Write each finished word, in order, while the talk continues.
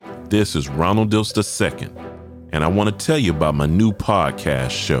This is Ronald Diltz II, and I want to tell you about my new podcast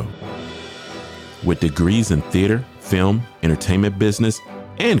show. With degrees in theater, film, entertainment business,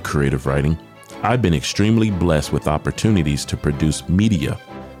 and creative writing, I've been extremely blessed with opportunities to produce media,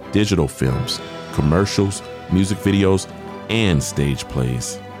 digital films, commercials, music videos, and stage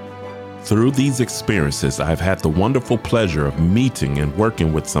plays. Through these experiences, I've had the wonderful pleasure of meeting and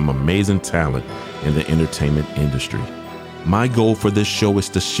working with some amazing talent in the entertainment industry. My goal for this show is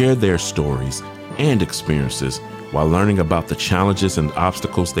to share their stories and experiences while learning about the challenges and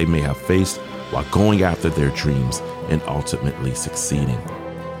obstacles they may have faced while going after their dreams and ultimately succeeding.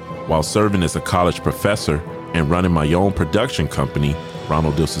 While serving as a college professor and running my own production company,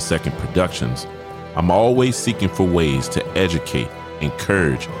 Ronald Diltz II Productions, I'm always seeking for ways to educate,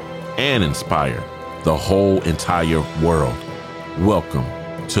 encourage, and inspire the whole entire world. Welcome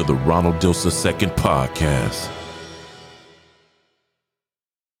to the Ronald Diltz II Podcast.